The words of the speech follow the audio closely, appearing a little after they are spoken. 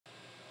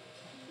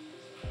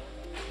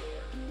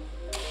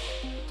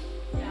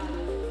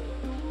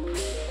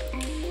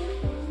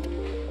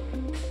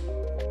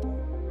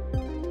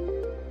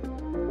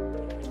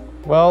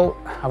Well,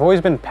 I've always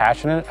been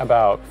passionate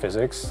about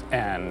physics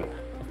and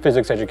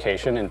physics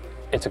education and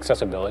its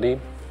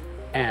accessibility,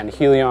 and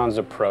Helion's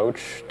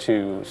approach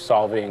to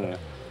solving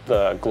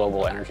the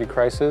global energy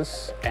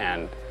crisis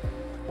and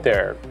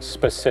their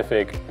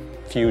specific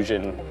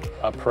fusion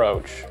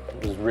approach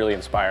was really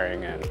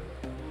inspiring and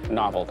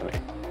novel to me.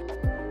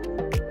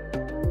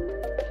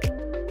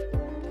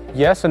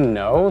 Yes and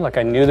no. Like,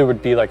 I knew there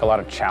would be a lot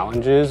of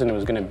challenges and it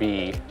was going to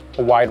be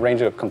a wide range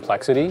of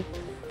complexity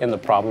in the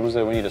problems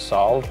that we need to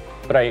solve,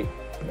 but I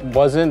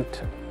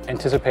wasn't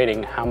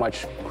anticipating how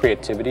much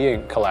creativity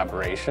and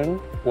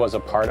collaboration was a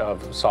part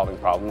of solving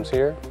problems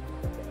here,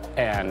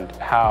 and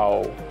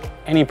how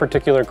any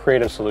particular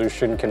creative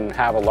solution can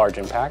have a large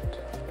impact,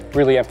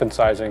 really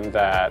emphasizing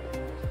that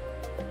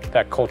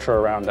culture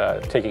around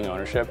taking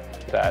ownership,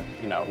 that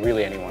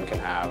really anyone can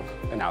have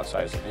an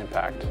outsized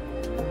impact.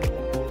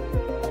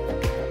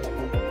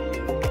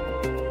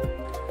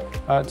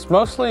 It's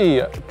mostly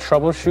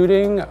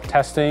troubleshooting,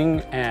 testing,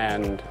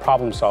 and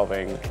problem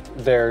solving.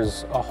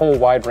 There's a whole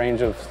wide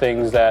range of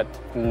things that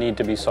need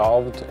to be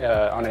solved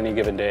on any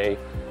given day,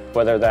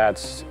 whether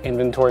that's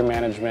inventory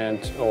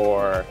management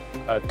or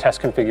a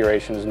test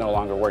configuration is no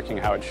longer working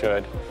how it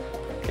should.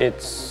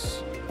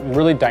 It's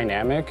really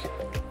dynamic.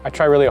 I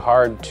try really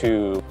hard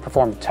to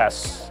perform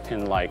tests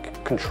in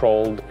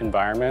controlled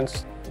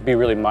environments, be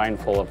really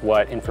mindful of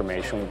what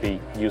information would be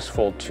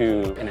useful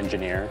to an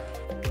engineer.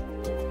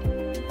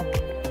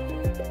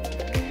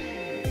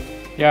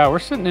 Yeah, we're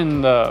sitting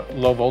in the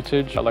low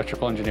voltage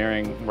electrical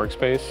engineering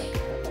workspace.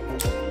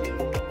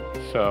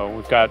 So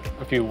we've got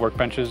a few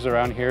workbenches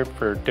around here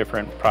for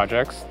different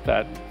projects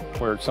that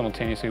we're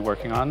simultaneously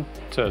working on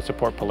to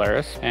support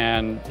Polaris.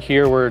 And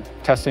here we're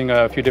testing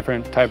a few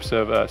different types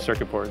of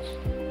circuit boards.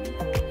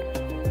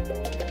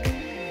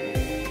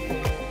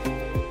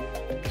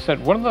 So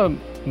one of the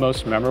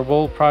most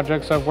memorable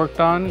projects I've worked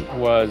on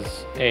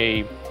was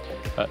a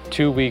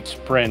 2-week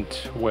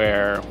sprint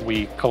where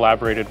we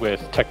collaborated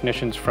with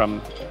technicians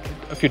from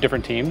a few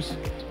different teams,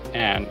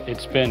 and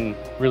it's been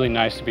really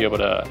nice to be able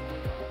to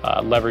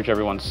leverage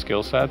everyone's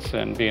skill sets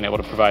and being able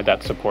to provide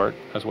that support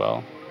as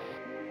well.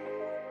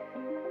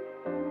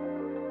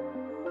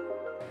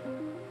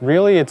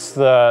 Really, it's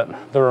the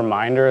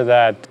reminder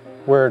that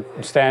we're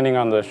standing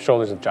on the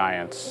shoulders of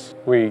giants.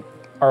 We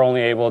are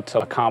only able to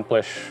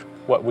accomplish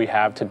what we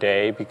have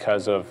today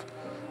because of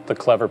the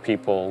clever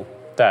people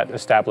that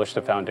established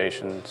the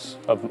foundations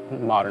of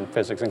modern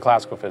physics and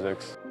classical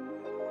physics.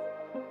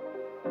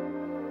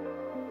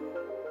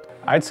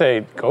 I'd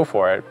say go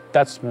for it.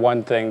 That's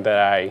one thing that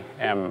I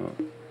am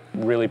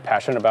really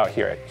passionate about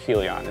here at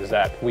Helion, is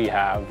that we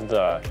have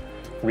the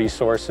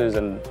resources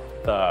and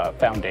the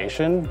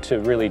foundation to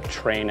really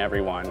train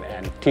everyone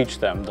and teach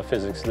them the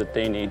physics that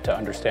they need to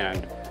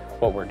understand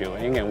what we're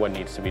doing and what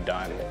needs to be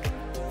done.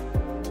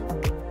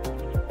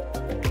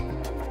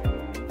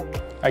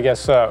 I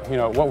guess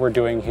what we're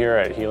doing here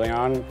at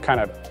Helion kind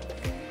of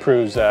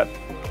proves that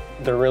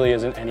there really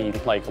isn't any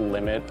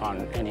limit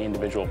on any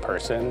individual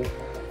person.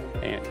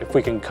 And if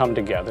we can come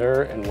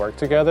together and work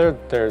together,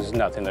 there's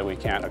nothing that we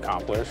can't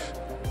accomplish,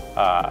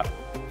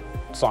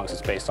 as long as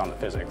it's based on the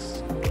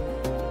physics.